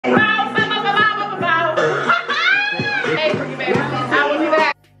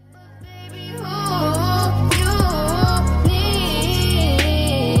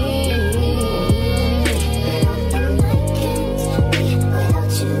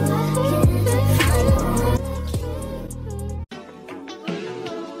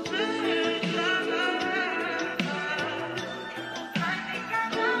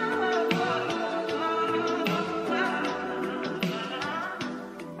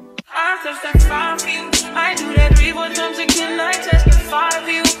testify for you. I do that 3-4 times again, I testify for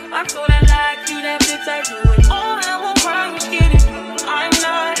you. I'm so that like you, that bitch, I do it all. I won't cry, was kidding. I'm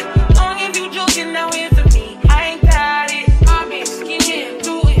not. Long if you joking, now answer me. I ain't got it. I've been skinning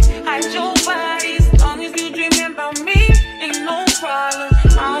through it. Hide your body. As long as you dreaming about me, ain't no problem.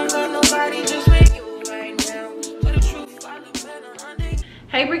 I don't got nobody just with you right now. For the truth, I look better under.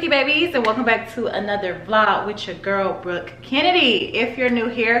 Hey Brookie babies, and welcome back to another vlog with your girl Brooke Kennedy. If you're new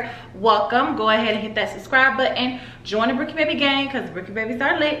here, welcome. Go ahead and hit that subscribe button. Join the Brookie Baby gang because Brookie Babies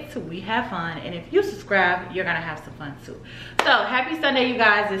are lit, so we have fun. And if you subscribe, you're gonna have some fun too. So happy Sunday, you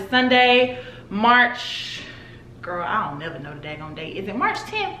guys. It's Sunday, March, girl, I don't never know the daggone date. Is it March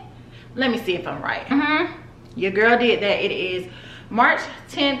 10th? Let me see if I'm right. Your girl did that. It is March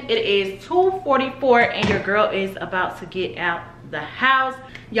 10th. It is 2:44 and your girl is about to get out the house.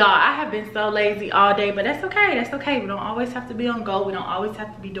 Y'all, I have been so lazy all day, but that's okay. That's okay. We don't always have to be on go. We don't always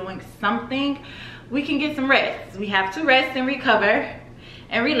have to be doing something. We can get some rest. We have to rest and recover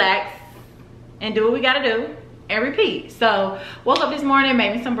and relax and do what we gotta do and repeat. So woke up this morning,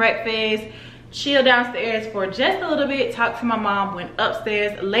 made me some breakfast, chilled downstairs for just a little bit, talked to my mom, went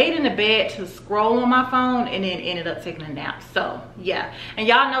upstairs, laid in the bed to scroll on my phone, and then ended up taking a nap. So yeah, and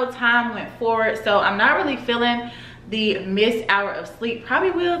y'all know time went forward, so I'm not really feeling the missed hour of sleep.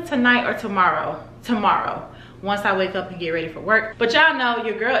 Probably will tonight or tomorrow once I wake up and get ready for work. But y'all know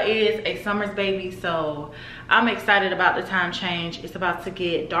your girl is a summer's baby, so I'm excited about the time change. It's about to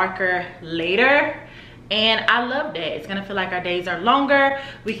get darker later, and I love that. It's gonna feel like our days are longer.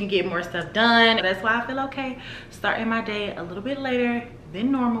 We can get more stuff done. That's why I feel okay starting my day a little bit later than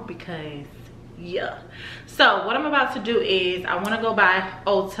normal, because yeah. So what I'm about to do is I want to go by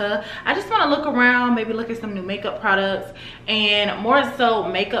Ulta. I just want to look around, maybe look at some new makeup products and more so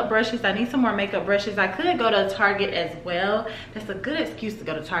makeup brushes. I need some more makeup brushes. I could go to Target as well. That's a good excuse to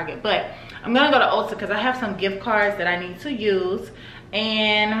go to Target, but I'm gonna go to Ulta because I have some gift cards that I need to use.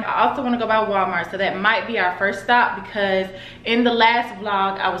 And I also want to go by Walmart, so that might be our first stop, because in the last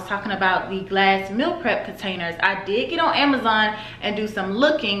vlog I was talking about the glass meal prep containers. I did get on Amazon and do some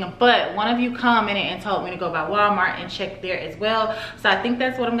looking, but one of you commented and told me to go by Walmart and check there as well, so I think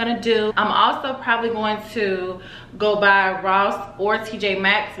that's what I'm gonna do. I'm also probably going to go by Ross or TJ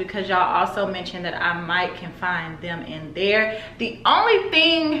Maxx, because y'all also mentioned that I might can find them in there. The only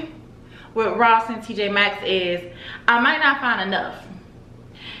thing with Ross and TJ Maxx is I might not find enough.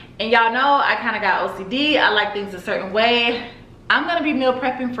 And y'all know I kind of got OCD. I like things a certain way. I'm gonna be meal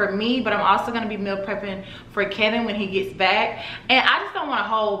prepping for me, but I'm also gonna be meal prepping for Kevin when he gets back. And I just don't want a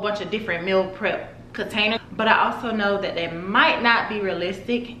whole bunch of different meal prep containers, but I also know that they might not be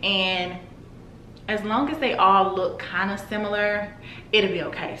realistic, and as long as they all look kind of similar, it'll be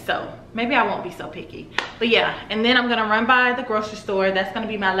okay. So maybe I won't be so picky. But yeah, and then I'm gonna run by the grocery store. That's gonna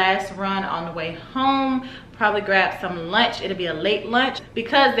be my last run on the way home. Probably grab some lunch. It'll be a late lunch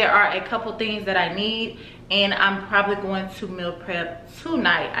because there are a couple things that I need, and I'm probably going to meal prep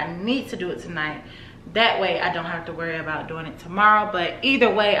tonight. I need to do it tonight. That way I don't have to worry about doing it tomorrow. But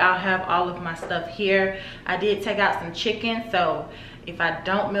either way, I'll have all of my stuff here. I did take out some chicken, so if I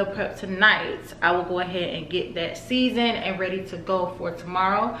don't meal prep tonight, I will go ahead and get that seasoned and ready to go for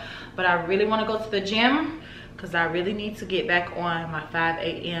tomorrow. But I really want to go to the gym because I really need to get back on my 5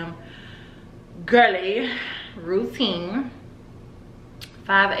 a.m. girly routine.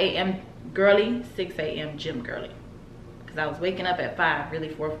 5 a.m. girly, 6 a.m. gym girly. Because I was waking up at 5, really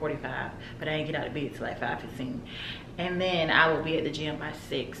 4:45, but I didn't get out of bed till like 5:15. And then I will be at the gym by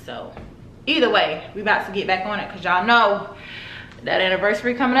 6. So either way, we about to get back on it, because y'all know that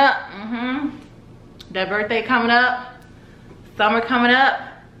anniversary coming up, that birthday coming up, summer coming up,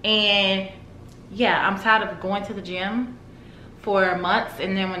 and yeah, I'm tired of going to the gym for months,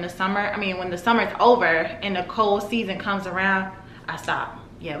 and then when the summer's over and the cold season comes around, I stop.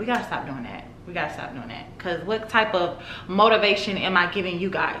 Yeah, we gotta stop doing that. We gotta stop doing that, because what type of motivation am I giving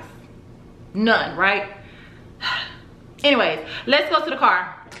you guys? None, right? Anyways, let's go to the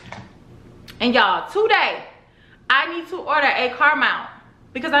car. And y'all, today I need to order a car mount,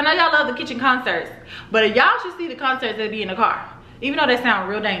 because I know y'all love the kitchen concerts, but y'all should see the concerts that be in the car, even though they sound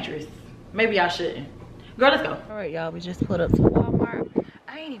real dangerous. Maybe y'all shouldn't. Girl, let's go. All right, y'all, we just pulled up to Walmart.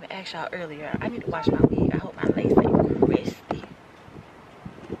 I ain't even asked y'all earlier. I need to wash my wig. I hope my lace ain't crispy.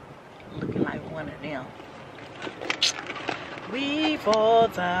 Looking like one of them. We fall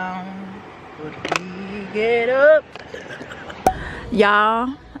down, but we get up.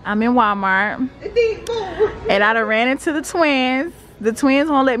 Y'all, I'm in Walmart, and I done ran into the twins. The twins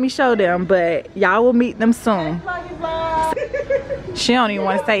won't let me show them, but y'all will meet them soon. She don't even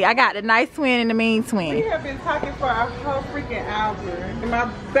want to say. I got the nice twin and the mean We twin. have been talking for a whole freaking hour. And my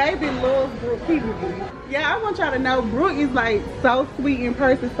baby loves Brooke. Yeah, I want y'all to know Brooke is like so sweet in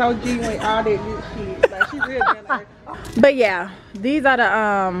person, so genuine, all that good shit. Like she's real down to earth. But yeah, these are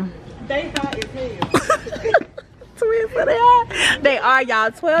the They hot as hell. twins for that. They are, y'all,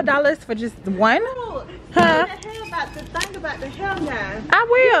 $12 for just one. Look, Huh? the hell about the thing about the hell now. I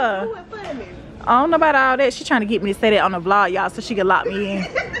will. Do it for me. I don't know about all that. She trying to get me to say that on the vlog, y'all, so she can lock me in.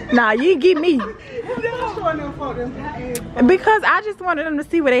 Nah, you get me. Because I just wanted them to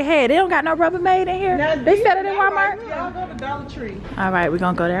see what they had. They don't got no Rubbermaid in here. Now, They sell it in Walmart. Y'all go to Dollar Tree. All right, we're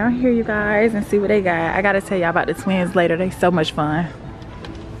gonna go down here, you guys, and see what they got. I gotta tell y'all about the twins later. They so much fun.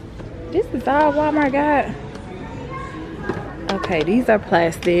 This is all Walmart got. Okay, these are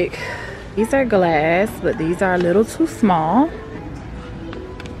plastic. These are glass, but these are a little too small.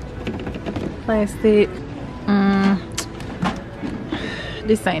 Plastic.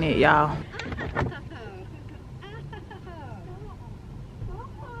 This ain't it, y'all.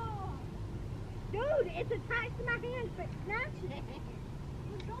 Dude, it's attached to my hand, but snatch it.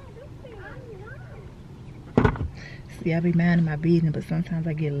 See, I be minding my business, but sometimes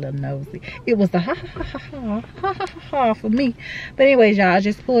I get a little nosy. It was a ha ha ha ha ha ha ha for me. But anyways, y'all, I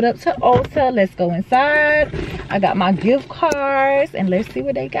just pulled up to Ulta. Let's go inside. I got my gift cards, and let's see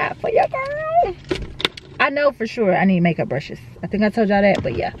what they got for your girl. I know for sure I need makeup brushes. I think I told y'all that,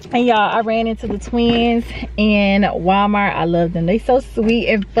 but yeah. And y'all, I ran into the twins in Walmart. I love them. They so sweet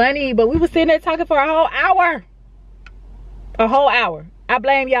and funny, but we were sitting there talking for a whole hour. A whole hour. I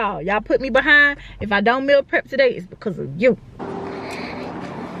blame y'all. Y'all put me behind. If I don't meal prep today, it's because of you.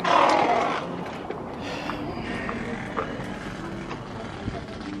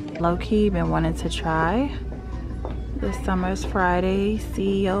 Low-key been wanting to try this Summer's Friday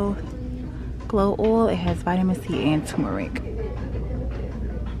CEO Glow Oil. It has vitamin C and turmeric.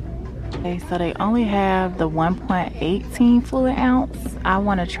 Okay, so they only have the 1.18 fluid ounce. I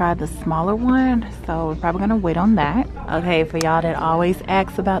want to try the smaller one, so we're probably gonna wait on that. Okay, for y'all that always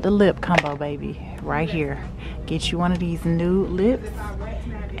ask about the lip combo, baby, right here. Get you one of these nude lips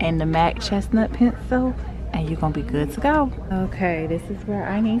and the MAC chestnut pencil, and you're gonna be good to go. Okay, this is where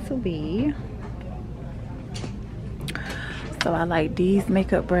I need to be. So I like these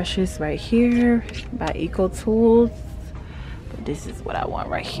makeup brushes right here by Eco Tools. But this is what I want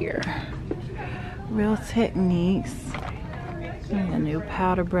right here. Real Techniques. And a new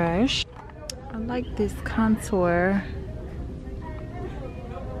powder brush. I like this contour.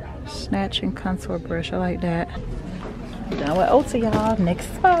 Snatch and contour brush. I like that. I'm done with Ulta, y'all.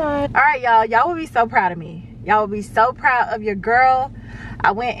 Next spot. Alright, y'all. Y'all will be so proud of me. Y'all will be so proud of your girl.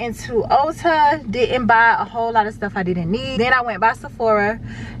 I went into Ulta, didn't buy a whole lot of stuff I didn't need. Then I went by Sephora,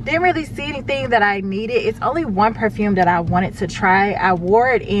 didn't really see anything that I needed. It's only one perfume that I wanted to try. I wore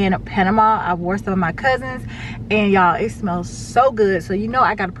it in Panama. I wore some of my cousins, and y'all, it smells so good. So you know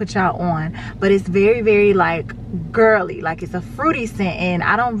I gotta put y'all on. But it's very, very like girly, like it's a fruity scent, and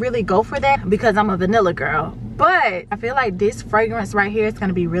I don't really go for that because I'm a vanilla girl. But I feel like this fragrance right here is going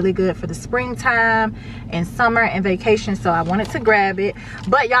to be really good for the springtime and summer and vacation. So I wanted to grab it.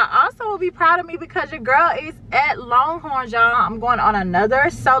 But y'all also will be proud of me because your girl is at Longhorns, y'all. I'm going on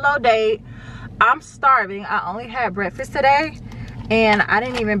another solo date. I'm starving. I only had breakfast today. And I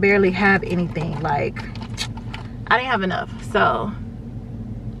didn't even barely have anything. Like, I didn't have enough. So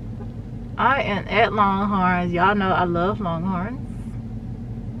I am at Longhorns. Y'all know I love Longhorns.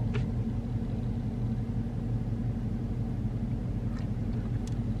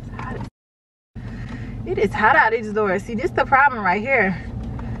 It is hot out these doors. See, this is the problem right here.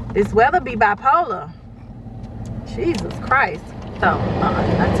 This weather be bipolar. Jesus Christ. So,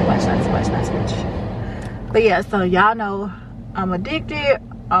 not too much, not too much, not too much. But yeah, so y'all know I'm addicted.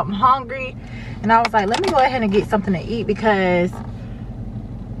 I'm hungry. And I was like, let me go ahead and get something to eat because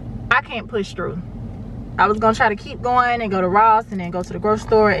I can't push through. I was going to try to keep going and go to Ross and then go to the grocery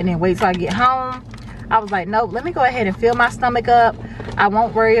store and then wait till I get home. I was like, nope, let me go ahead and fill my stomach up. I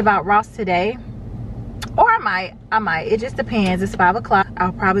won't worry about Ross today. Or I might. It just depends. It's 5 o'clock.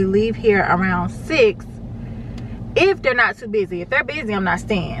 I'll probably leave here around 6 if they're not too busy. If they're busy, I'm not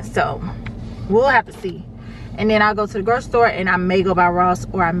staying. So we'll have to see. And then I'll go to the grocery store and I may go by Ross,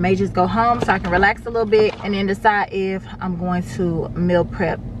 or I may just go home so I can relax a little bit and then decide if I'm going to meal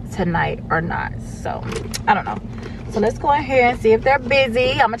prep tonight or not. So I don't know. So let's go in here and see if they're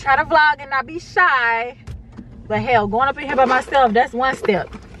busy. I'm gonna try to vlog and not be shy. But hell, going up in here by myself, that's one step.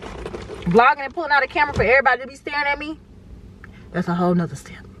 Vlogging and pulling out a camera for everybody to be staring at me, that's a whole nother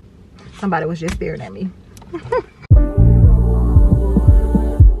step. Somebody was just staring at me.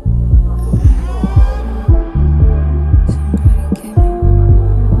 Somebody give me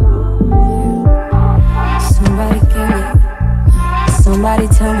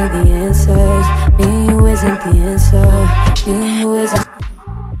Somebody tell me the answers. Me and you isn't the answer. Me and you isn't.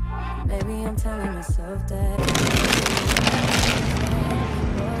 Maybe I'm telling myself that.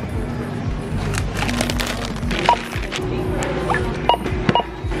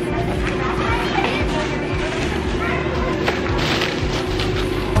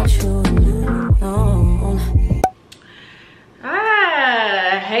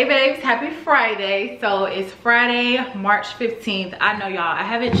 Hey babes, happy Friday. So it's Friday, March 15th. I know y'all, I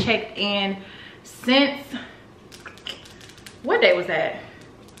haven't checked in since, what day was that?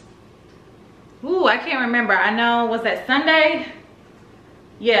 Ooh, I can't remember. I know, was that Sunday?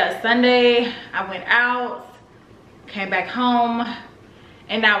 Yeah, Sunday I went out, came back home,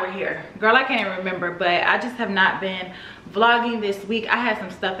 and now we're here. Girl, I can't even remember, but I just have not been vlogging this week. I had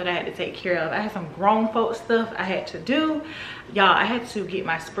some stuff that I had to take care of. I had some grown folk stuff I had to do. Y'all, I had to get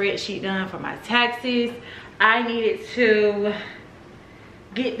my spreadsheet done for my taxes. I needed to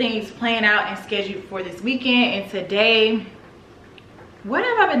get things planned out and scheduled for this weekend. And today, what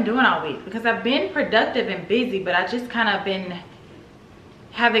have I been doing all week? Because I've been productive and busy, but I just kind of been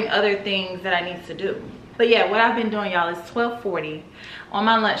having other things that I need to do. But yeah, what I've been doing, y'all, is 12:40. On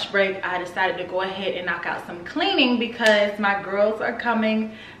my lunch break, I decided to go ahead and knock out some cleaning because my girls are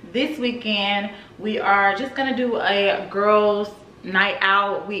coming this weekend. We are just gonna do a girls night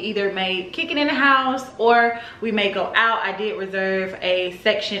out. We either may kick it in the house or we may go out. I did reserve a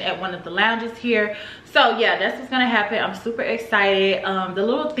section at one of the lounges here. So yeah, that's what's gonna happen. I'm super excited. The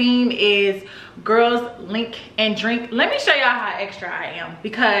little theme is girls link and drink. Let me show y'all how extra I am,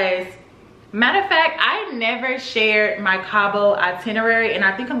 because matter of fact, I never shared my Cabo itinerary, and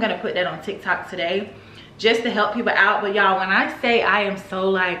I think I'm gonna put that on TikTok today just to help people out. But y'all, when I say I am so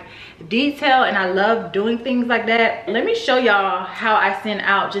like detailed and I love doing things like that, let me show y'all how I send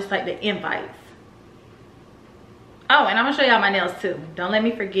out just like the invites. Oh, and I'm gonna show y'all my nails too. Don't let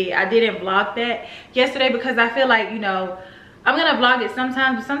me forget. I didn't vlog that yesterday because I feel like, you know, I'm gonna vlog it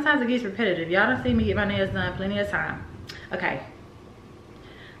sometimes, but sometimes it gets repetitive. Y'all don't see me get my nails done plenty of time. Okay.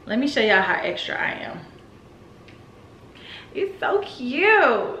 Let me show y'all how extra I am. It's so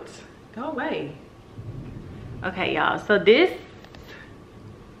cute. Go away. Okay, y'all. So this,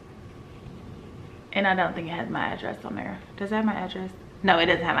 and I don't think it has my address on there. Does it have my address? No, it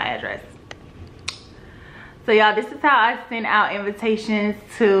doesn't have my address. So y'all, this is how I send out invitations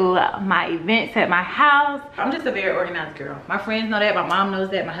to my events at my house. I'm just a very organized girl. My friends know that, my mom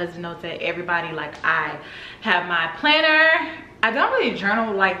knows that, my husband knows that, everybody. Like, I have my planner. I don't really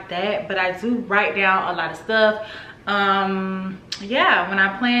journal like that, but I do write down a lot of stuff. Yeah, when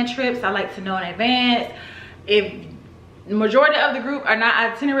I plan trips, I like to know in advance. If the majority of the group are not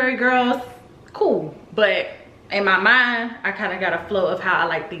itinerary girls, cool. But in my mind, I kind of got a flow of how I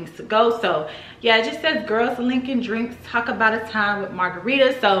like things to go. So yeah, it just says girls linking drinks, talk about a time with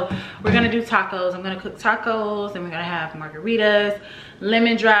margaritas. So we're gonna do tacos. I'm gonna cook tacos and we're gonna have margaritas,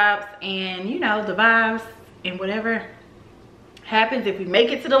 lemon drops, and you know, the vibes and whatever happens. If we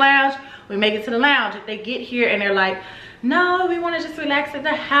make it to the lounge, we make it to the lounge. If they get here and they're like, no, we want to just relax at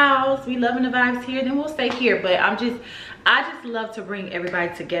the house, we loving the vibes here, then we'll stay here. But I just love to bring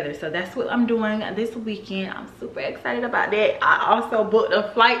everybody together. So that's what I'm doing this weekend. I'm super excited about that. I also booked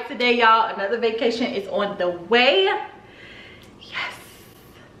a flight today, y'all. Another vacation is on the way. Yes,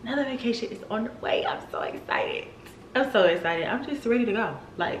 another vacation is on the way. I'm so excited. I'm so excited. I'm just ready to go.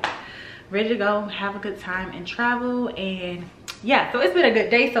 Like, ready to go, have a good time and travel. And yeah, so it's been a good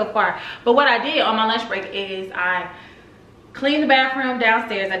day so far. But what I did on my lunch break is I cleaned the bathroom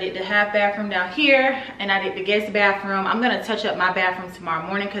downstairs. I did the half bathroom down here, and I did the guest bathroom. I'm gonna touch up my bathroom tomorrow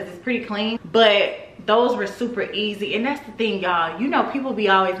morning because it's pretty clean, but those were super easy. And that's the thing, y'all, you know, people be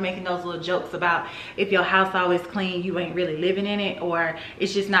always making those little jokes about if your house always clean, you ain't really living in it, or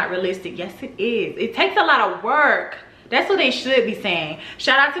it's just not realistic. Yes, it is. It takes a lot of work. That's what they should be saying.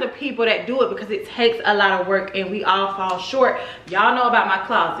 Shout out to the people that do it, because it takes a lot of work and we all fall short. Y'all know about my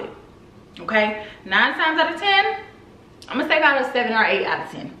closet, okay? 9 times out of 10, I'm gonna say about a 7 or 8 out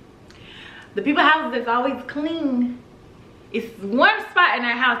of 10. The people's houses that's always clean, it's one spot in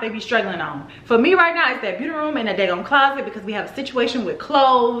their house they be struggling on. For me right now, it's that beauty room and that daggone closet, because we have a situation with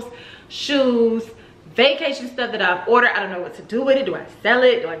clothes, shoes, vacation stuff that I've ordered. I don't know what to do with it. Do I sell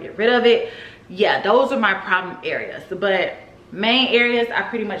it? Do I get rid of it? Yeah, those are my problem areas. But main areas I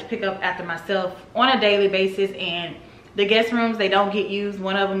pretty much pick up after myself on a daily basis. And the guest rooms, they don't get used.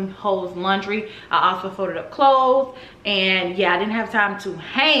 One of them holds laundry. I also folded up clothes. And yeah, I didn't have time to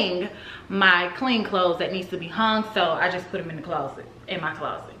hang my clean clothes that needs to be hung, so I just put them in the closet, in my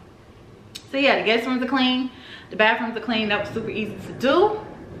closet. So yeah, the guest rooms are clean, the bathrooms are clean. That was super easy to do.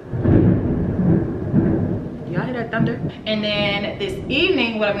 Y'all hear that thunder? And then this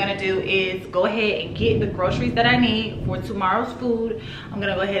evening, what I'm gonna do is go ahead and get the groceries that I need for tomorrow's food. I'm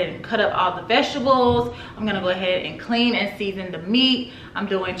gonna go ahead and cut up all the vegetables. I'm gonna go ahead and clean and season the meat. I'm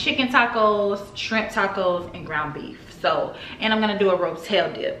doing chicken tacos, shrimp tacos, and ground beef. So, and I'm gonna do a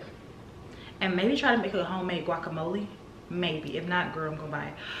rotel dip. And maybe try to make a homemade guacamole. Maybe, if not, girl, I'm gonna buy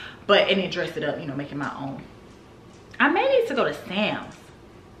it. But, and then dress it up, you know, making my own. I may need to go to Sam's.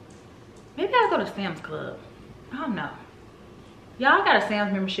 Maybe I'll go to Sam's Club. I don't know. Y'all got a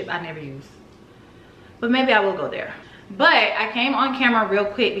Sam's membership I never use. But maybe I will go there. But I came on camera real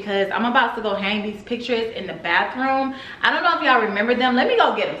quick because I'm about to go hang these pictures in the bathroom. I don't know if y'all remember them. Let me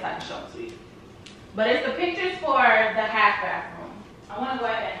go get them so I can show them to you. But it's the pictures for the half bathroom. I want to go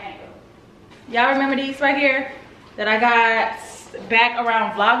ahead and hang them. Y'all remember these right here that I got back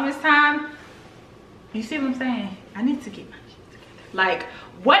around Vlogmas time? You see what I'm saying? I need to get my shit together. Like,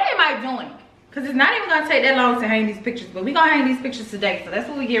 what am I doing? Because it's not even going to take that long to hang these pictures. But we're going to hang these pictures today. So that's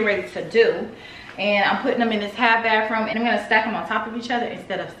what we get ready to do. And I'm putting them in this half bathroom. And I'm going to stack them on top of each other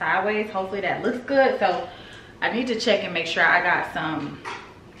instead of sideways. Hopefully that looks good. So I need to check and make sure I got some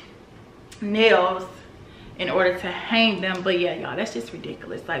nails in order to hang them. But yeah, y'all, that's just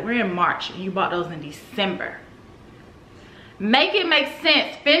ridiculous. Like, we're in March and you bought those in December. Make it make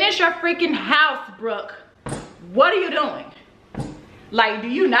sense. Finish your freaking house, Brooke. What are you doing? Like, do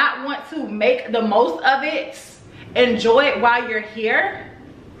you not want to make the most of it? Enjoy it while you're here?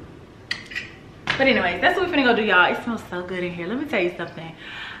 But anyways, that's what we're finna go do, y'all. It smells so good in here. Let me tell you something.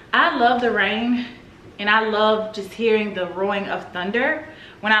 I love the rain and I love just hearing the roaring of thunder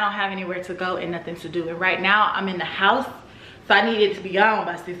when I don't have anywhere to go and nothing to do. And right now I'm in the house, so I need it to be on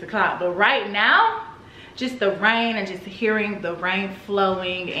by 6 o'clock. But right now, just the rain and just hearing the rain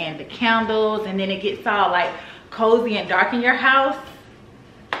flowing and the candles, and then it gets all like cozy and dark in your house.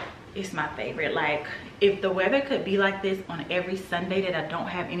 It's my favorite. Like, if the weather could be like this on every Sunday that I don't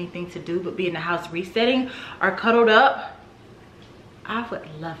have anything to do but be in the house resetting or cuddled up, I would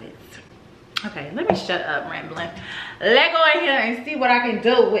love it. Okay, let me shut up rambling. Let's go in here and see what I can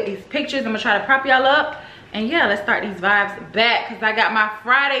do with these pictures. I'm gonna try to prop y'all up. And yeah, let's start these vibes back because I got my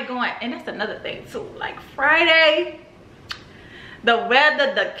Friday going. And that's another thing too. Like, Friday, the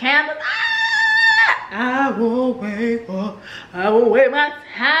weather, the candles. I will wait for, I will wait my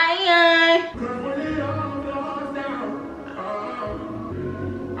time.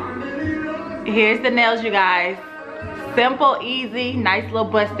 Here's the nails, you guys. Simple, easy, nice little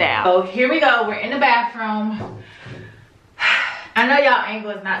bust down. So here we go. We're in the bathroom. I know y'all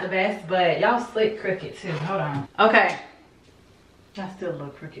angle is not the best, but y'all slick crooked too. Hold on. Okay. Y'all still a little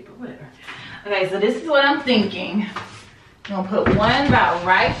crooked, but whatever. Okay, so this is what I'm thinking. I'm gonna put one about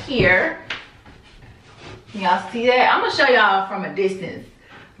right here. Y'all see that? I'm gonna show y'all from a distance.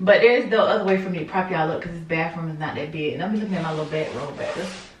 But there's no other way for me to prop y'all up because this bathroom is not that big. And I'm looking at my little bedroll back there.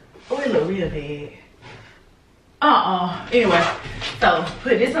 Oh, it look real big. Anyway, so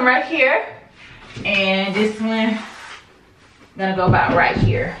put this one right here. And this one gonna go about right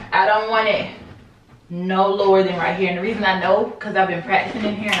here. I don't want it no lower than right here. And the reason I know, because I've been practicing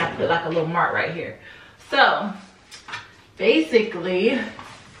in here and I put like a little mark right here. So basically,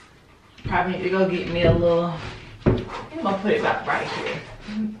 probably need to go get me a little, I'm gonna put it about right here.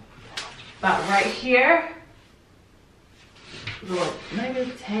 About right here. Little, maybe a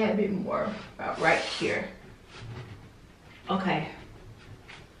tad bit more. About right here. Okay.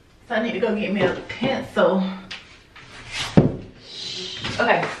 So I need to go get me a pencil.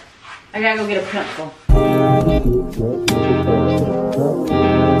 Okay, I gotta go get a pencil.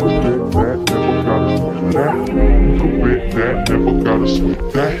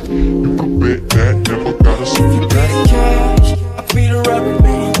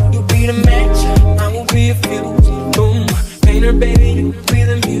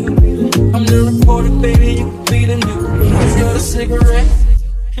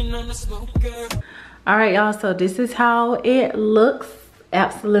 All right, y'all, so this is how it looks.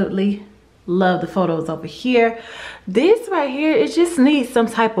 Absolutely love the photos over here. This right here, it just needs some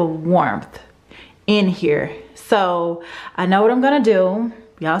type of warmth in here. So I know what I'm gonna do.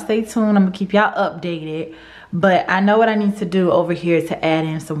 Y'all stay tuned. I'm gonna keep y'all updated. But I know what I need to do over here to add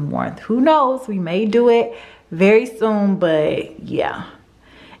in some warmth. Who knows? We may do it very soon, but yeah.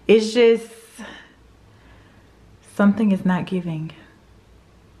 It's just something is not giving.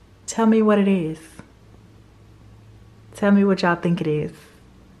 Tell me what it is. Tell me what y'all think it is.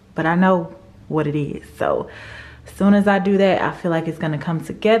 But I know what it is. So as soon as I do that, I feel like it's gonna come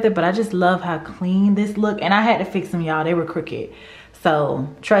together. But I just love how clean this look. And I had to fix them, y'all. They were crooked. So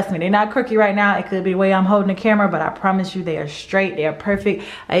trust me, they're not crooked right now. It could be the way I'm holding the camera, but I promise you they are straight. They are perfect.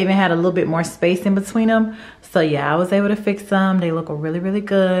 I even had a little bit more space in between them. So yeah, I was able to fix them. They look really, really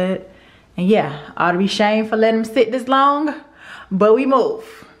good. And yeah, I ought to be shamed for letting them sit this long, but we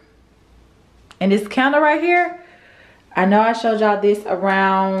move. And this counter right here, I know I showed y'all this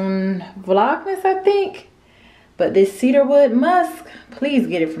around Vlogmas, I think. But this cedarwood musk, please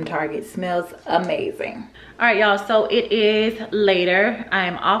get it from Target. Smells amazing. All right, y'all, so it is later. I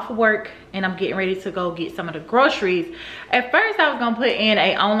am off work and I'm getting ready to go get some of the groceries. At first, I was gonna put in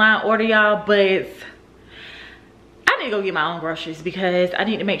an online order, y'all, but I need to go get my own groceries because I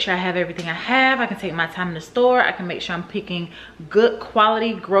need to make sure I have everything I have. I can take my time in the store. I can make sure I'm picking good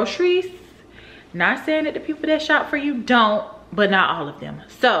quality groceries. Not saying that the people that shop for you don't, but not all of them.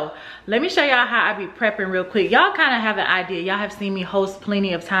 So let me show y'all how I be prepping real quick. Y'all kind of have an idea. Y'all have seen me host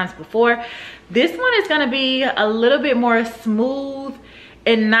plenty of times before. This one is gonna be a little bit more smooth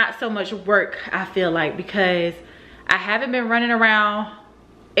and not so much work, I feel like, because I haven't been running around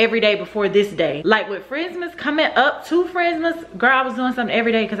every day before this day. Like with Friendsmas, coming up to Friendsmas, girl, I was doing something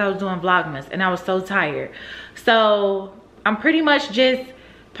every day because I was doing Vlogmas and I was so tired. So I'm pretty much just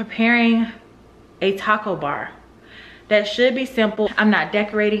preparing a taco bar. That should be simple. I'm not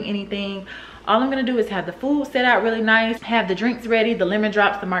decorating anything. All I'm gonna do is have the food set out really nice, have the drinks ready, the lemon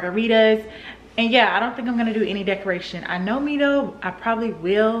drops, the margaritas. And yeah, I don't think I'm gonna do any decoration. I know me though, I probably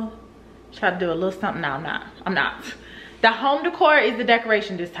will try to do a little something. No, I'm not. The home decor is the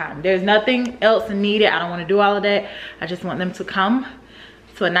decoration this time. There's nothing else needed. I don't wanna do all of that. I just want them to come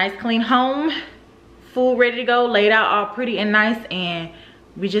to a nice clean home, food ready to go, laid out all pretty and nice, and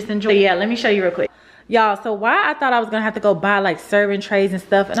we just enjoy. So yeah, let me show you real quick. Y'all, so why I thought I was gonna have to go buy like serving trays and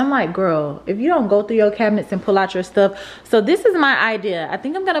stuff, and I'm like, girl, if you don't go through your cabinets and pull out your stuff. So this is my idea. I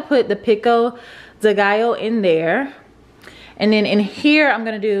think I'm gonna put the pico de gallo in there, and then in here I'm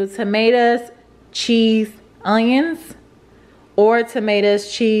gonna do tomatoes, cheese, onions, or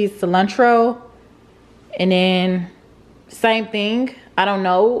tomatoes, cheese, cilantro, and then same thing, I don't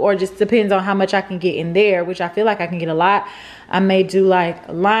know, or just depends on how much I can get in there, which I feel like I can get a lot. I may do like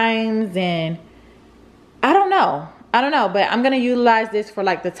limes and I don't know, but I'm gonna utilize this for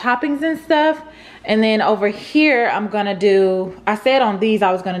like the toppings and stuff. And then over here, I'm gonna do, I said on these,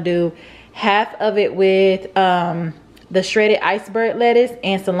 I was gonna do half of it with the shredded iceberg lettuce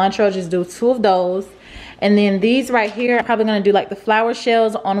and cilantro, just do 2 of those. And then these right here, I'm probably gonna do like the flower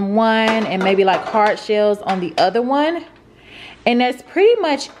shells on one and maybe like hard shells on the other one. And that's pretty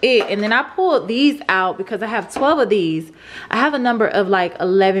much it. And then I pulled these out because I have 12 of these. I have a number of like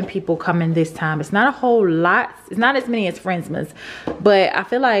 11 people coming this time. It's not a whole lot. It's not as many as Friendsmas, but I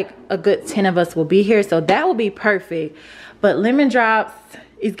feel like a good 10 of us will be here. So that will be perfect. But lemon drops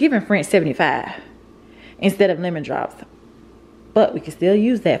is giving French 75 instead of lemon drops. But we can still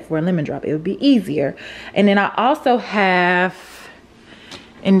use that for a lemon drop. It would be easier. And then I also have,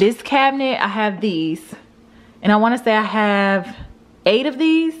 in this cabinet, I have these. And I want to say I have 8 of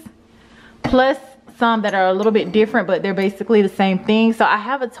these, plus some that are a little bit different, but they're basically the same thing. So I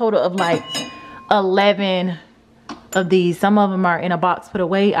have a total of like 11 of these. Some of them are in a box put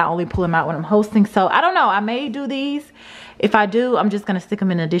away. I only pull them out when I'm hosting. So I don't know. I may do these. If I do, I'm just going to stick them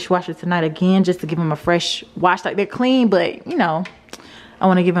in the dishwasher tonight again, just to give them a fresh wash. Like they're clean, but you know, I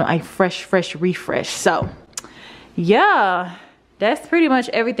want to give them a fresh refresh. So yeah, that's pretty much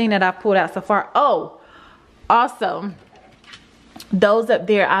everything that I've pulled out so far. Oh, also, those up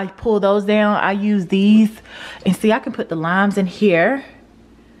there, I pull those down. I use these, and see, I can put the limes in here,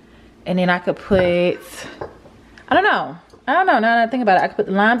 and then I could put, I don't know, now that I think about it, I could put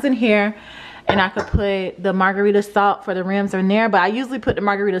the limes in here, and I could put the margarita salt for the rims in there. But I usually put the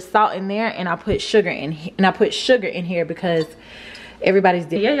margarita salt in there, and I put sugar in here because everybody's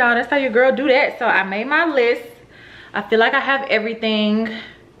different. Yeah, y'all, that's how your girl do that. So I made my list. I feel like I have everything.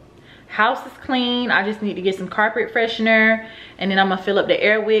 House is clean. I just need to get some carpet freshener, and then I'm gonna fill up the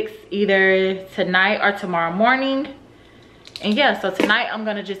air wicks either tonight or tomorrow morning. And yeah, so tonight I'm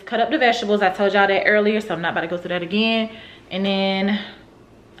gonna just cut up the vegetables. I told y'all that earlier, so I'm not about to go through that again. And then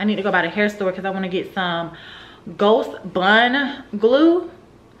I need to go by the hair store because I want to get some ghost bun glue,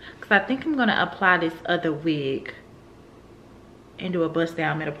 because I think I'm gonna apply this other wig and do a bust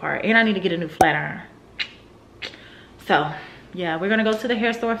down middle part. And I need to get a new flat iron. So yeah, we're gonna go to the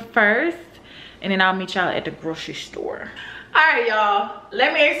hair store first, and then I'll meet y'all at the grocery store. All right, y'all,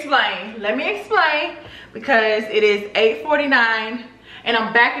 let me explain, because it is 8:49 and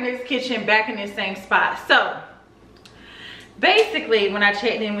I'm back in this kitchen, back in this same spot. So basically, when I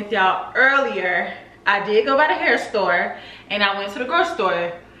checked in with y'all earlier, I did go by the hair store and I went to the grocery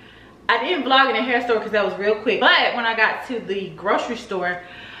store. I didn't vlog in the hair store because that was real quick. But when I got to the grocery store,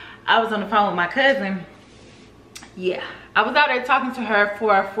 I was on the phone with my cousin. Yeah, I was out there talking to her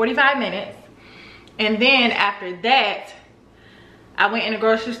for 45 minutes. And then after that, I went in the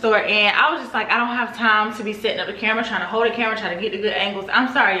grocery store and I was just like, I don't have time to be setting up the camera, trying to hold the camera, trying to get the good angles.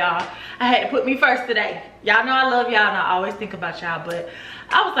 I'm sorry, y'all. I had to put me first today. Y'all know I love y'all and I always think about y'all, but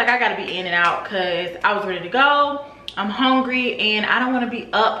I was like, I gotta be in and out because I was ready to go. I'm hungry and I don't want to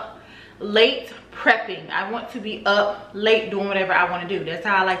be up late prepping. I want to be up late doing whatever I want to do. That's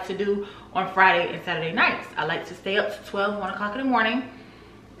how I like to do on Friday and Saturday nights. I like to stay up to 12, 1 o'clock in the morning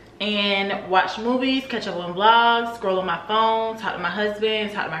and watch movies, catch up on vlogs, scroll on my phone, talk to my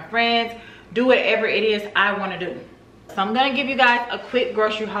husband, talk to my friends, do whatever it is I want to do. So I'm gonna give you guys a quick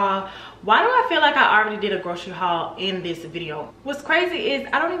grocery haul. Why do I feel like I already did a grocery haul in this video? What's crazy is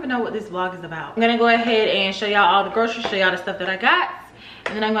I don't even know what this vlog is about. I'm gonna go ahead and show y'all all the groceries, show y'all the stuff that I got,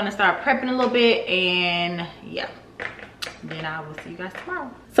 and then I'm gonna start prepping a little bit, and yeah, then I will see you guys tomorrow.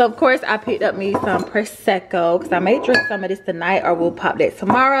 So of course I picked up me some Prosecco because I may drink some of this tonight or we'll pop that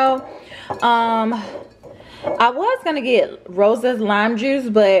tomorrow. I was gonna get Rosa's lime juice,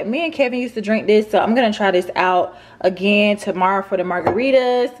 but me and Kevin used to drink this, so I'm gonna try this out again tomorrow for the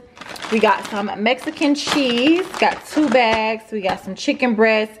margaritas. We got some Mexican cheese, got 2 bags. We got some chicken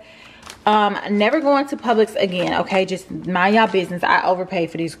breasts. Never going to Publix again, okay? Just mind y'all business. I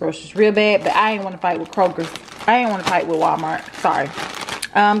overpaid for these groceries real bad, but I ain't want to fight with Kroger's. I ain't want to fight with Walmart. Sorry.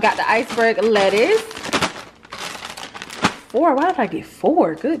 Got the iceberg lettuce. 4. Why did I get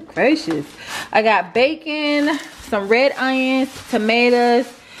 4? Good gracious. I got bacon, some red onions,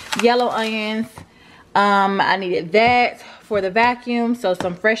 tomatoes, yellow onions. I needed that for the vacuum, so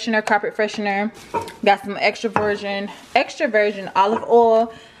some freshener, carpet freshener. Got some extra virgin olive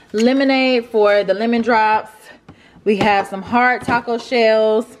oil, lemonade for the lemon drops. We have some hard taco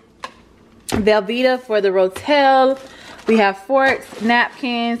shells, Velveeta for the rotel. We have forks,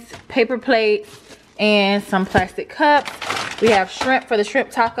 napkins, paper plates, and some plastic cups. We have shrimp for the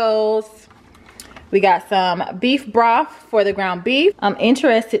shrimp tacos. We got some beef broth for the ground beef. I'm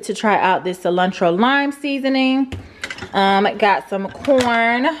interested to try out this cilantro lime seasoning. Got some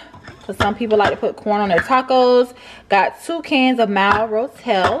corn, because some people like to put corn on their tacos. Got 2 cans of Mal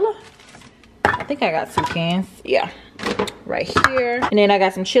Rotel. I think I got 2 cans. Yeah, right here. And then I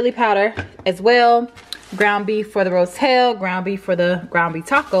got some chili powder as well. Ground beef for the rotel, ground beef for the ground beef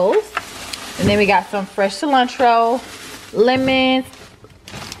tacos. And then we got some fresh cilantro, lemons,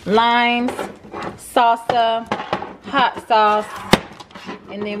 limes, salsa, hot sauce,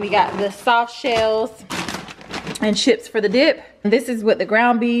 and then we got the soft shells and chips for the dip. And this is with the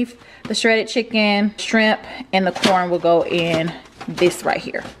ground beef, the shredded chicken, shrimp, and the corn will go in this right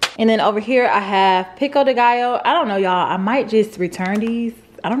here. And then over here I have pico de gallo. I don't know, y'all, I might just return these.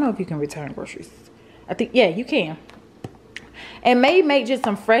 I don't know if you can return groceries. I think, yeah, you can. And maybe make just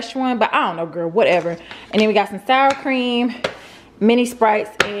some fresh one, but I don't know, girl, whatever. And then we got some sour cream, mini Sprites,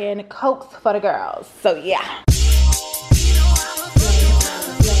 and Cokes for the girls. So yeah.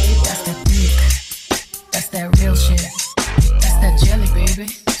 That's that thick. That's that real shit. That's that jelly, baby.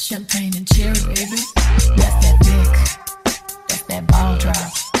 Champagne and cherry, baby. That's that dick. That's that ball drop.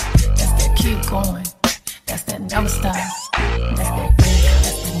 That's that keep going. That's that never stop. That's that big.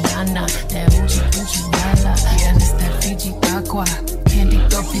 That's that nana. That uchi uchi nala. Yeah, that's that Fiji aqua. Candy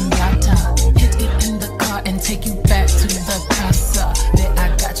go pinata. Hit it in the car and take you back to the casa. Bet I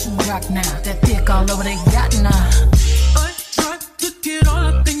got you rock now. That thick all over the yacht now. I tried to get all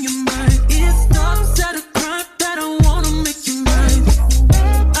up in your mind. It's not set a crime that I wanna make you mine.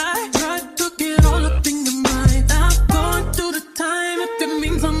 I tried to get all up in your mind. I'm going through the time if it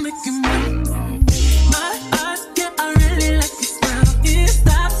means I'm making mine. My eyes, yeah, I really like your smile. It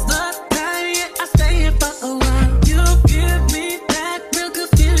stops the time, yeah, I stay here for a while. You give me that.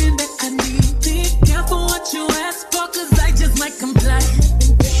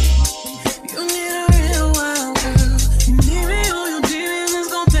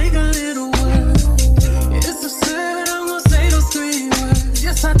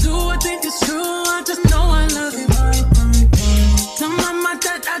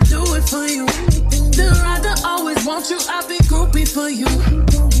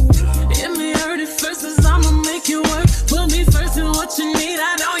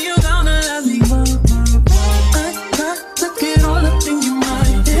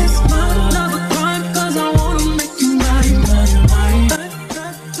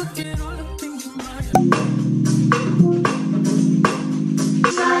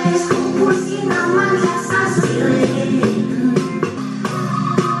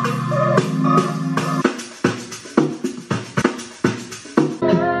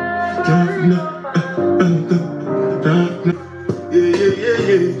 I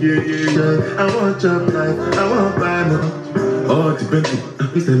want job life, I want buy more. All depends on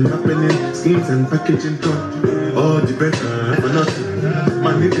and happening, schemes and packaging talk. All depends on for nothing.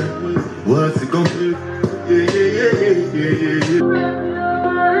 My nigga, what's it gonna be?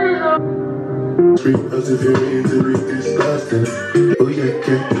 Free as if you mean to be disgusting. Oh yeah,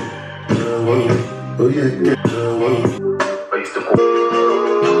 oh yeah, I used to go.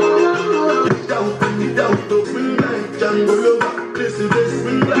 Down to bring light, jungle over, listen to this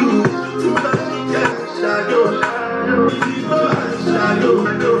bring light.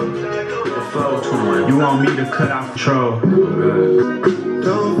 You want me to cut off control?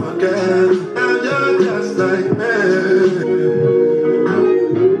 Don't forget, you're just like me.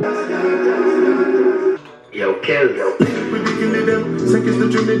 Yo, kill, yo. We begin them, seconds to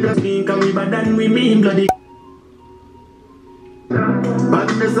trim it, Think we bad than we mean bloody.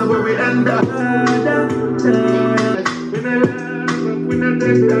 badness is where we end up.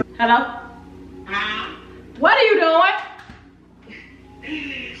 Hello? What are you doing?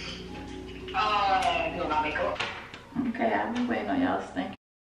 Doing my makeup. Okay, I've been waiting on y'all stink.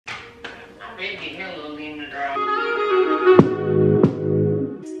 I'm ready to get here a little bit in the girl.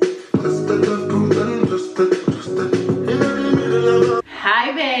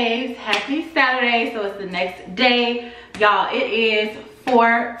 Hi babes, happy Saturday. So it's the next day. Y'all, it is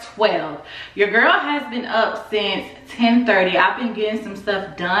 4:12. Your girl has been up since 10:30. I've been getting some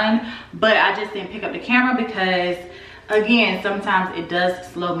stuff done, but I just didn't pick up the camera because again, sometimes it does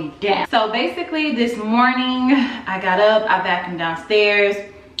slow me down. So basically this morning I got up, I vacuumed downstairs,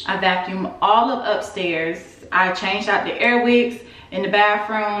 I vacuumed all of upstairs, I changed out the air wicks in the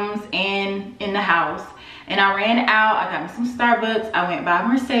bathrooms and in the house, and I ran out, I got me some Starbucks, I went by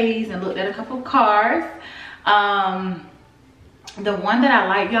Mercedes and looked at a couple of cars. The one that I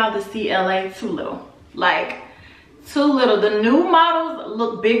like, y'all, the CLA, too little. Like, too little. The new models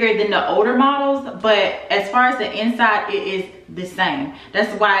look bigger than the older models, but as far as the inside, it is the same.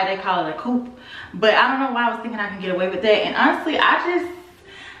 That's why they call it a coupe. But I don't know why I was thinking I can get away with that. And honestly, I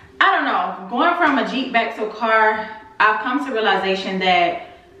don't know. Going from a Jeep back to a car, I've come to realization that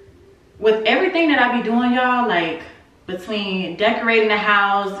with everything that I be doing, y'all, like between decorating the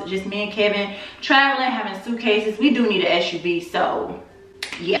house, just me and Kevin, traveling, having suitcases, we do need an SUV. So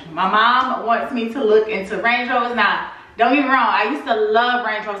yeah, my mom wants me to look into Range Rovers. Now, don't get me wrong, I used to love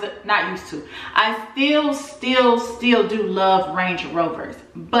Range Rovers. Not used to. I still do love Range Rovers.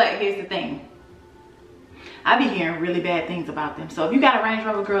 But here's the thing. I be hearing really bad things about them. So if you got a Range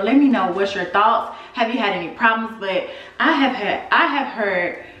Rover, girl, let me know what's your thoughts. Have you had any problems? But I have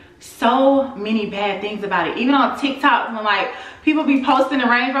heard so many bad things about it. Even on TikTok, when like people be posting the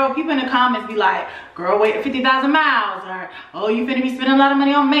Range Rover, people in the comments be like, girl, wait to 50,000 miles, or oh, you finna be spending a lot of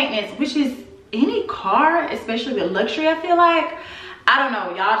money on maintenance, which is any car, especially with luxury, I feel like. I don't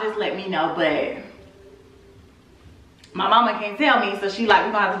know, y'all just let me know. But my mama can't tell me, so she like,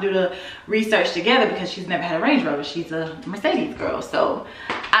 we're gonna have to do the research together because she's never had a Range Rover. She's a Mercedes girl. So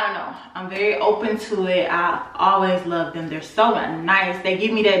I don't know, I'm very open to it. I always love them. They're so nice. They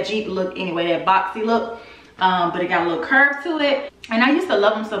give me that Jeep look anyway, that boxy look, but it got a little curve to it. And I used to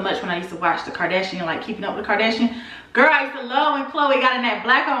love them so much when I used to watch the Kardashian, like Keeping Up with the Kardashian. Girl, I used to love when Chloe got in that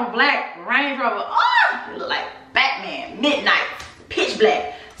black on black Range Rover. Oh, it looked like Batman, midnight, pitch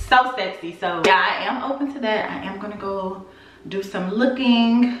black. So sexy. So yeah, I am open to that. I am gonna go do some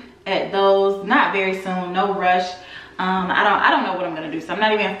looking at those, not very soon, no rush. I don't know what I'm gonna do, so I'm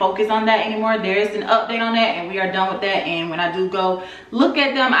not even focused on that anymore. There is an update on that and we are done with that, and when I do go look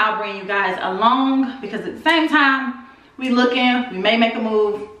at them, I'll bring you guys along, because at the same time we looking, we may make a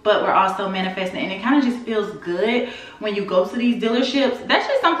move, but we're also manifesting, and it kind of just feels good when you go to these dealerships. That's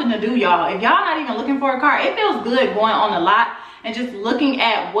just something to do, y'all. If y'all not even looking for a car, it feels good going on the lot and just looking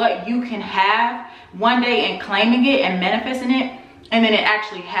at what you can have one day and claiming it and manifesting it, and then it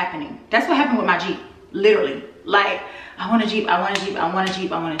actually happening. That's what happened with my Jeep, literally. Like, I want a Jeep, I want a Jeep, I want a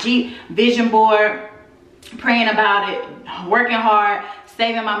Jeep, I want a Jeep. Vision board, praying about it, working hard,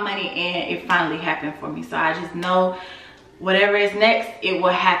 saving my money, and it finally happened for me. So I just know whatever is next, it will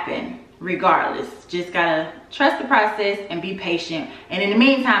happen regardless. Just gotta trust the process and be patient. And in the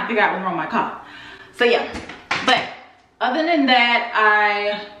meantime, figure out what's wrong with my car. So yeah, but other than that,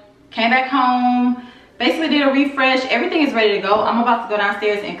 I came back home, basically did a refresh. Everything is ready to go. I'm about to go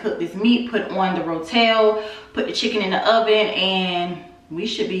downstairs and cook this meat, put on the rotel, put the chicken in the oven, and we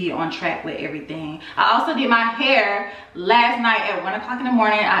should be on track with everything. I also did my hair last night at 1 o'clock in the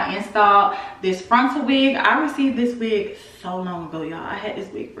morning. I installed this frontal wig. I received this wig so long ago, y'all. I had this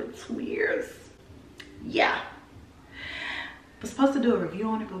wig for 2 years. Yeah. was supposed to do a review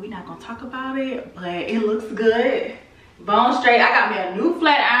on it, but we're not gonna talk about it. But it looks good. Bone straight. I got me a new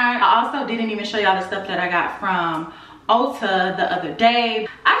flat iron. I also didn't even show y'all the stuff that I got from Ulta the other day.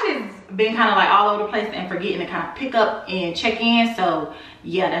 I just been kind of like all over the place and forgetting to kind of pick up and check in. So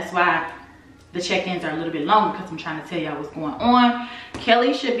yeah, that's why the check-ins are a little bit longer, because I'm trying to tell y'all what's going on.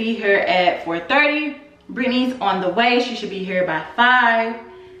 Kelly should be here at 4:30. Brittany's on the way. She should be here by 5.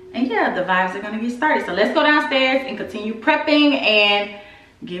 And yeah, the vibes are gonna get started. So let's go downstairs and continue prepping and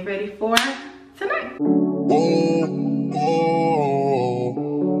get ready for tonight.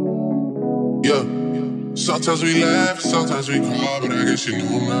 Yeah, sometimes we laugh, sometimes we cry, but I guess you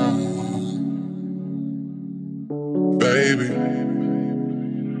know now. Baby,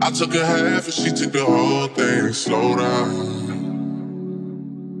 I took a half and she took the whole thing. Slow down,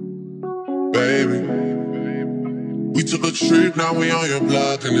 baby. We took a trip, now we on your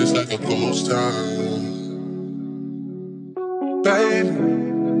block and it's like a ghost town. Baby,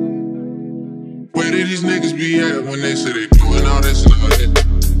 where did these niggas be at when they say they doing all this and all that?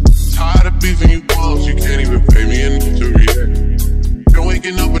 Tired of beefing you bums, you can't even pay me enough to react. Been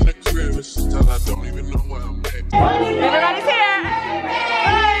waking up in the crib and sometimes I don't even know where I'm at. Everybody's here.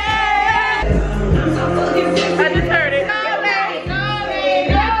 I just heard it.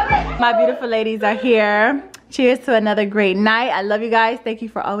 My beautiful ladies are here. Cheers to another great night. I love you guys. Thank you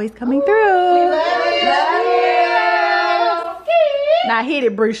for always coming through. We love you. Now hit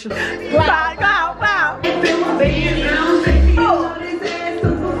it, Bruce. Wow, wow, wow. I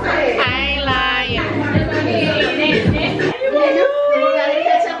ain't lying.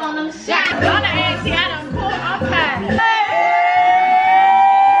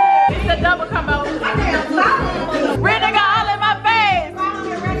 It's a double combo. Brittany got all in my face.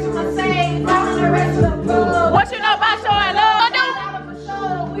 What you know about showing love?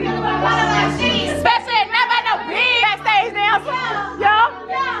 Especially never no big backstage dancer. Yo,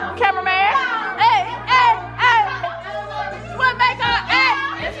 cameraman. Hey, hey, hey. What make her? Hey,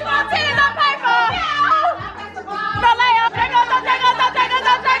 if you want titties on paper. No layup. Take us, take us, take us,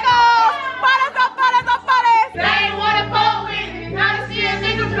 take us. Bodies up, bodies up, bodies. They ain't wanna fuck with me. Now to see a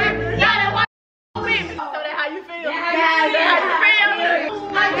nigga flip. Y'all don't want to fuck with me. So that's how you feel? Yeah, how you feel?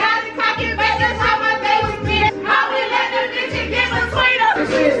 I got the cocky bitches. How my day was big. How we let the bitches get between us.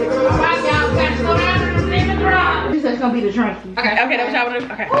 Alright, y'all, we got to go down to the nigga garage. This is gonna be the drink. Okay, okay, that's what y'all wanna do.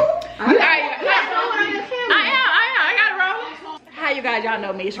 Okay. Alright, I got it, roll. Hi, you guys, y'all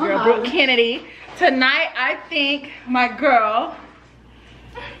know me. It's your girl, Brooke Kennedy. Tonight, I think my girl,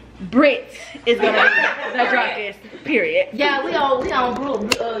 Britt, is gonna be the drunkest, period. Yeah, we on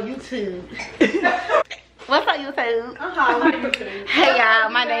YouTube. What's up, YouTube? Hey y'all,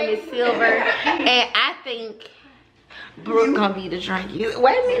 my name is Silver, and I think Brooke gonna be the drunkest.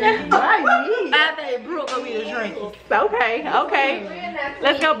 Wait a minute. I think Brooke gonna be the drunkest. Okay, okay.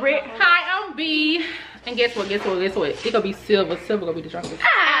 Let's go, Britt. Hi, I'm B. And guess what? It gonna be Silver. Silver gonna be the drunkest.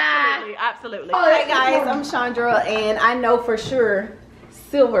 Absolutely, absolutely. Hey guys, I'm Chandra, and I know for sure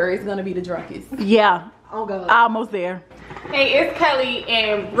Silver is gonna be the drunkest. Yeah. Oh God. Almost there. Hey, it's Kelly,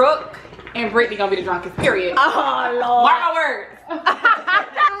 and Brooke and Brittany gonna be the drunkest, period. Oh Lord. Mark my words.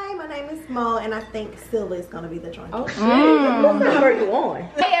 Hi, my name is Mo, and I think Silver is gonna be the drunkest. Oh shit. What number are you on?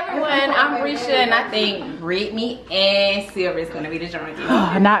 Hey everyone, I'm Risha, and I think Brittany and Silver is gonna be the drunkest.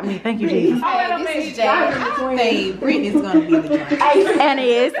 Oh, not me. Thank you, Jesus. Hey, this is Jay. I think Brittany's gonna be the drunkest. And it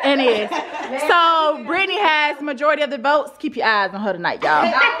is. So Brittany has the majority of the votes. Keep your eyes on her tonight, y'all.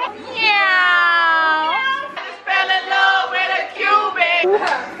 Yeah. Fell in love with a Cuban.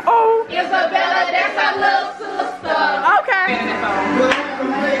 Oh. Isabella, that's our little sister. Okay.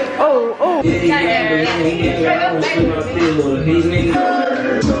 Oh, oh.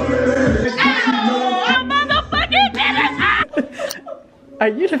 Are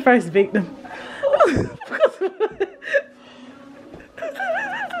you the first victim?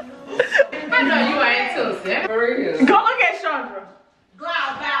 I know you ain't too sick. For real. Go look at Chandra. Bow,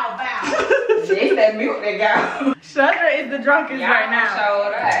 bow, bow. It's that milk that got. Chandra is the drunkest right now.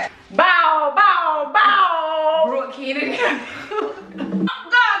 Show that. Bow, bow, bow. Brooke Kennedy.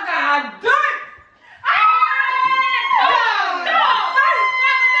 God, do it.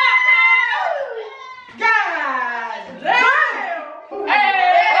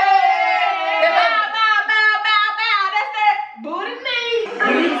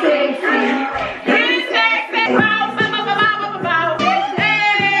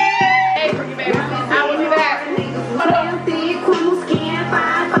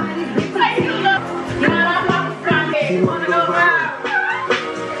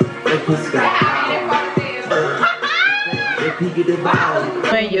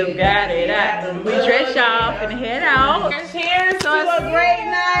 When you got it out. We dress y'all finna head out. Cheers to a great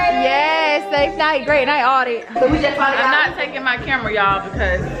night. Yes, safe night, great night audit. So we just I'm not taking my camera, y'all,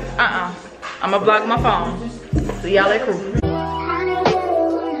 because I'm gonna vlog my phone. See y'all at crew.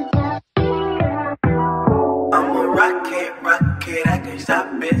 I'm a rocket, I can't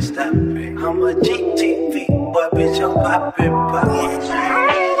stop it. I'm a GTV, boy, bitch, I'm poppin'.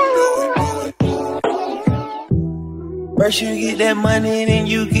 First you get that money, then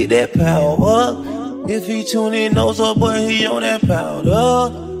you get that power. If he tuning nose up, boy, he on that powder.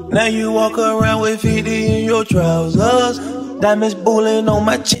 Now you walk around with 50 in your trousers. Diamonds bullying on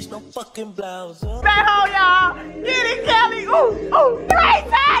my chest, no fucking blouse. Back home, y'all. Get it, Kelly. Ooh, great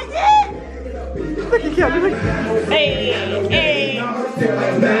time, yeah. Look at Kelly, look at Hey.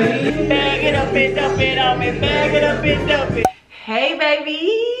 Bag it up and dump it on me. Bag it up and dump it. Hey,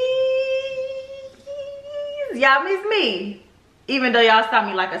 baby. Y'all miss me. Even though y'all saw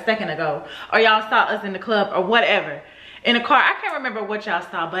me like a second ago. Or y'all saw us in the club or whatever. In the car. I can't remember what y'all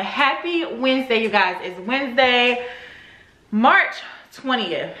saw. But happy Wednesday, you guys. It's Wednesday, March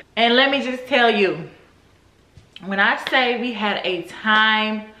 20th. And let me just tell you. When I say we had a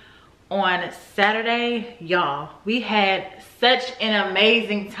time on Saturday, y'all, we had such an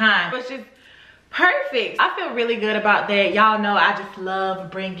amazing time. It was just perfect. I feel really good about that. Y'all know I just love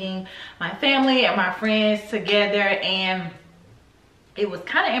bringing my family and my friends together, and it was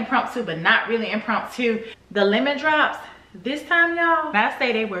kind of impromptu, but not really impromptu. The lemon drops this time, y'all, when I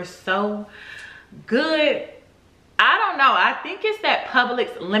say they were so good, I don't know. I think it's that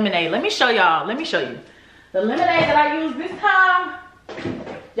Publix lemonade. Let me show y'all. Let me show you. The lemonade that I used this time,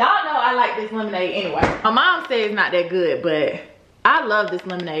 y'all know I like this lemonade anyway. My mom said it's not that good, but I love this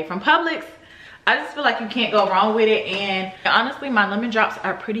lemonade from Publix. I just feel like you can't go wrong with it. And honestly, my lemon drops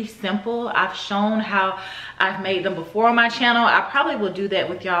are pretty simple. I've shown how I've made them before on my channel. I probably will do that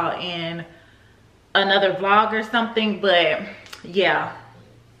with y'all in another vlog or something, but yeah.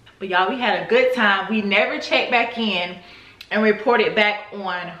 But y'all, we had a good time. We never checked back in and reported back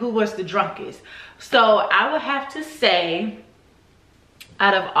on who was the drunkest. So I would have to say,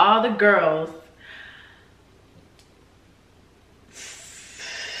 out of all the girls,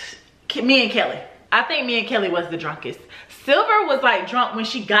 me and Kelly. I think me and Kelly was the drunkest. Silver was like drunk when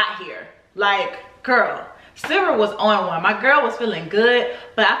she got here. Like, girl, Silver was on one. My girl was feeling good,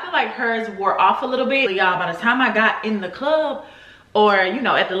 but I feel like hers wore off a little bit. But y'all, by the time I got in the club, or you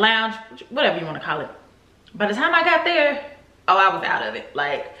know, at the lounge, whatever you want to call it, by the time I got there, oh, I was out of it.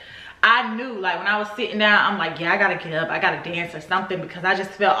 Like, I knew, like, when I was sitting down, I'm like, yeah, I gotta get up, I gotta dance or something, because I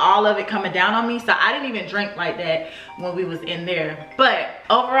just felt all of it coming down on me. So I didn't even drink like that when we was in there. But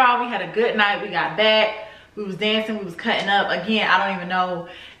overall, we had a good night. We got back, we was dancing, we was cutting up. Again, I don't even know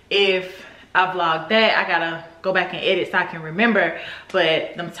if I vlogged that. I gotta go back and edit so I can remember.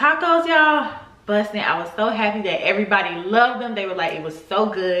 But them tacos, y'all, busting. I was so happy that everybody loved them. They were like, it was so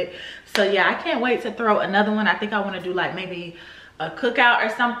good. So yeah, I can't wait to throw another one. I think I want to do like maybe a cookout or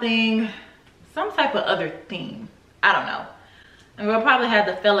something, some type of other theme. I don't know. And we'll probably have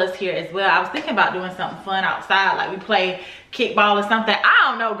the fellas here as well. I was thinking about doing something fun outside, like we play kickball or something. I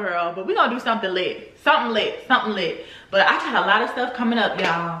don't know, girl, but we're gonna do something lit. Something lit. But I got a lot of stuff coming up,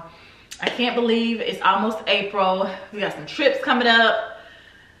 y'all. I can't believe it's almost April. We got some trips coming up.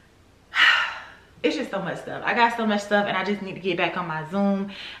 It's just so much stuff. I got so much stuff, and I just need to get back on my Zoom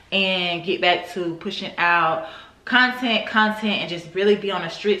and get back to pushing out content, and just really be on a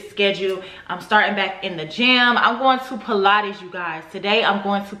strict schedule. I'm starting back in the gym. I'm going to Pilates, you guys. Today I'm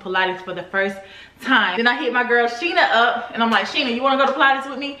going to Pilates for the first time. Then I hit my girl Sheena up, and I'm like, Sheena, you want to go to Pilates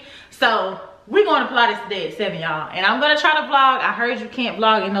with me? So we're going to Pilates today at 7, y'all. And I'm going to try to vlog. I heard you can't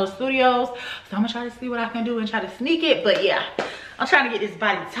vlog in those studios, so I'm going to try to see what I can do and try to sneak it. But yeah, I'm trying to get this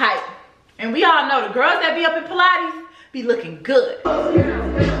body tight. And we all know the girls that be up in Pilates be looking good.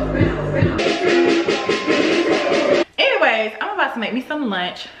 Anyways, I'm about to make me some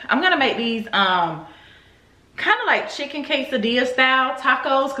lunch. I'm gonna make these kind of like chicken quesadilla style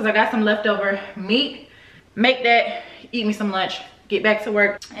tacos, because I got some leftover meat. Make that, eat me some lunch, get back to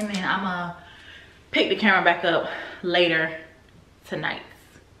work, and then I'm gonna pick the camera back up later tonight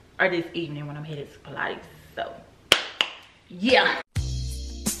or this evening when I'm headed to Pilates. So yeah.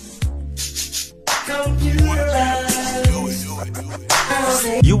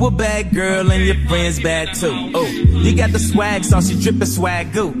 You a bad girl and your friends bad too. Oh, you got the swag sauce, you drippin'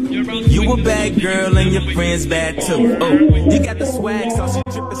 swag goo. You a bad girl and your friends bad too. Oh, you got the swag sauce, you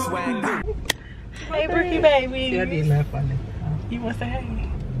drippin' swag goo. Hey, Brookie baby. Yeah, did laugh funny. You want to say hey?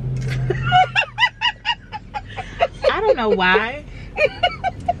 I don't know why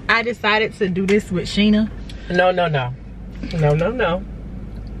I decided to do this with Sheena. No. No, no, no.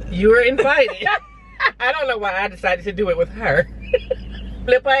 You were invited. I don't know why I decided to do it with her.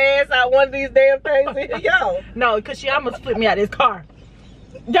 Flip her ass out one of these damn things here, yo. No, because she almost flipped me out of this car.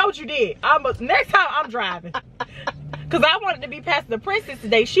 That's what you did. Next time I'm driving. Because I wanted to be passing the princess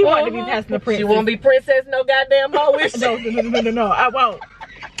today. She wanted to be passing the princess. She won't be princess no goddamn more, is she? No, I won't.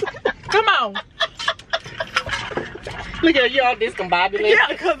 Come on. Look at you all discombobulated. Yeah,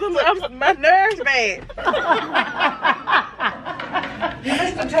 because my nerves bad. You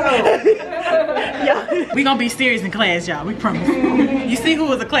missed a toe. We gonna be serious in class, y'all. We promise. You see who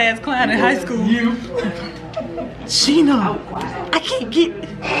was a class clown in high school? You. Sheena. I can't get.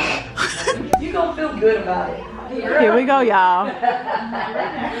 You gonna feel good about it. Here we go, y'all.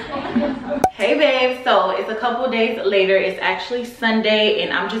 Hey babes, so it's a couple days later. It's actually Sunday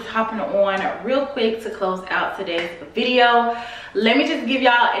and I'm just hopping on real quick to close out today's video. Let me just give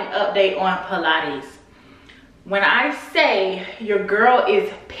y'all an update on Pilates. When I say your girl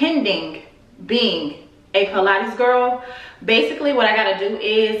is pending being a Pilates girl, basically what I gotta do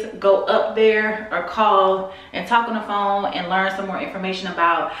is go up there or call and talk on the phone and learn some more information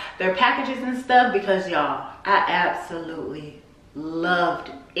about their packages and stuff, because y'all, I absolutely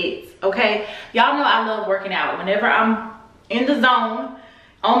loved it. Okay, y'all know I love working out. Whenever I'm in the zone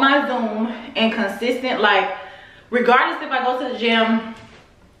on my Zoom and consistent, like regardless if I go to the gym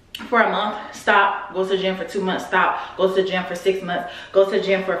for a month, stop, go to the gym for 2 months, stop, go to the gym for 6 months, go to the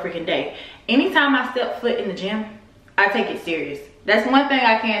gym for a freaking day. Anytime I step foot in the gym, I take it serious. That's one thing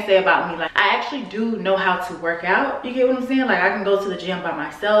I can say about me. Like, I actually do know how to work out. You get what I'm saying? Like, I can go to the gym by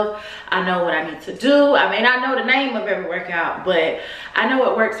myself. I know what I need to do. I may not know the name of every workout, but I know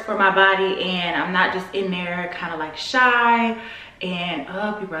what works for my body, and I'm not just in there kind of like shy and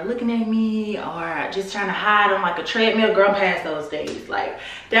people are looking at me or just trying to hide on like a treadmill. Girl, I'm past those days. Like,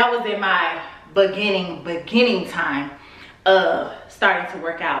 that was in my beginning time of starting to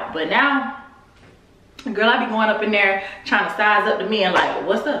work out. But now, girl, I be going up in there trying to size up the men like,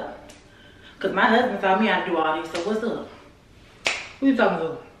 what's up? Because my husband taught me how to do all this, so what's up? Who you talking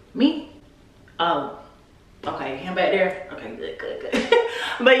to? Me? Oh, okay, him back there? Okay, good.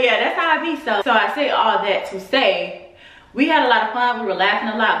 But yeah, that's how I be. So I say all that to say, we had a lot of fun, we were laughing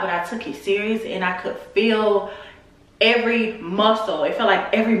a lot, but I took it serious and I could feel every muscle. It felt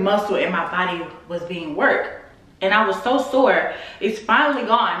like every muscle in my body was being worked. And I was so sore. It's finally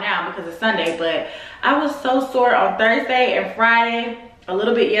gone now because it's Sunday, but I was so sore on Thursday and Friday, a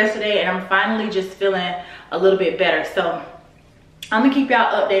little bit yesterday, and I'm finally just feeling a little bit better. So I'm gonna keep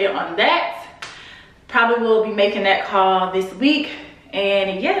y'all updated on that. Probably will be making that call this week.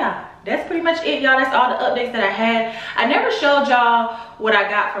 And yeah, that's pretty much it, y'all. That's all the updates that I had. I never showed y'all what I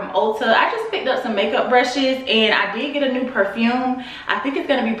got from Ulta. I just picked up some makeup brushes and I did get a new perfume. I think it's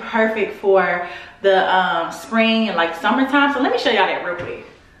gonna be perfect for the spring and like summertime. So let me show y'all that real quick.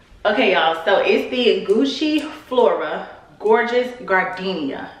 Okay, y'all, so it's the Gucci Flora Gorgeous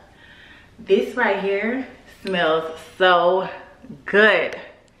Gardenia. This right here smells so good.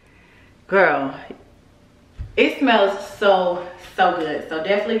 Girl, it smells so good. So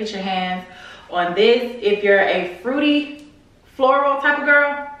definitely get your hands on this. If you're a fruity floral type of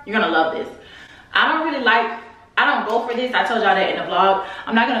girl, you're gonna love this. I don't go for this. I told y'all that in the vlog.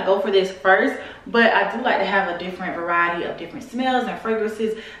 I'm not gonna go for this first, but I do like to have a different variety of different smells and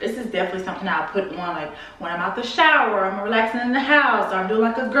fragrances. This is definitely something I'll put on like when I'm out the shower, I'm relaxing in the house, or I'm doing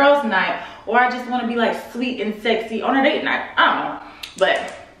like a girls night, or I just want to be like sweet and sexy on a date night. I don't know,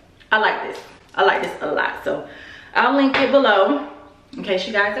 but I like this. I like this a lot. So I'll link it below in case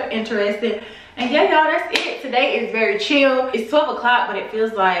you guys are interested. And yeah, y'all, that's it. Today is very chill. It's 12 o'clock, but it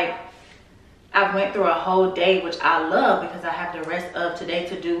feels like I went through a whole day, which I love because I have the rest of today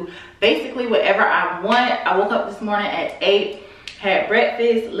to do basically whatever I want. I woke up this morning at 8, had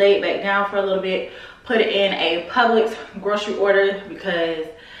breakfast, laid back down for a little bit, put in a Publix grocery order because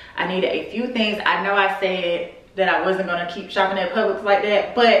I needed a few things. I know I said that I wasn't gonna keep shopping at Publix like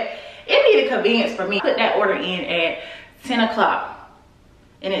that, but it needed convenience for me. Put that order in at 10 o'clock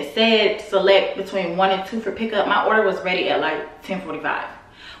and it said select between 1 and 2 for pickup. My order was ready at like 10:45.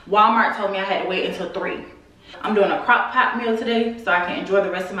 Walmart told me I had to wait until 3. I'm doing a crock pot meal today so I can enjoy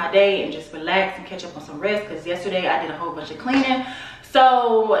the rest of my day and just relax and catch up on some rest, because yesterday I did a whole bunch of cleaning.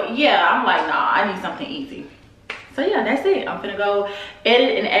 So yeah, I'm like, nah, I need something easy. So yeah, that's it. I'm gonna go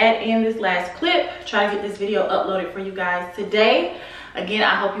edit and add in this last clip, try to get this video uploaded for you guys today. Again,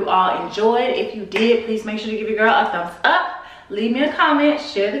 I hope you all enjoyed. If you did, please make sure to give your girl a thumbs up. Leave me a comment,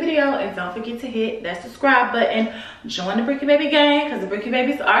 share the video, and don't forget to hit that subscribe button. Join the Brookie Baby gang, because the Brookie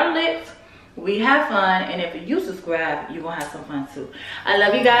Babies are lit. We have fun, and if you subscribe, you're gonna have some fun too. I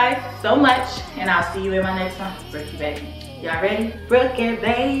love you guys so much, and I'll see you in my next one. Brookie Baby. Y'all ready? Brooke and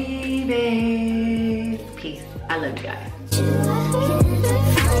baby. Peace. I love you guys.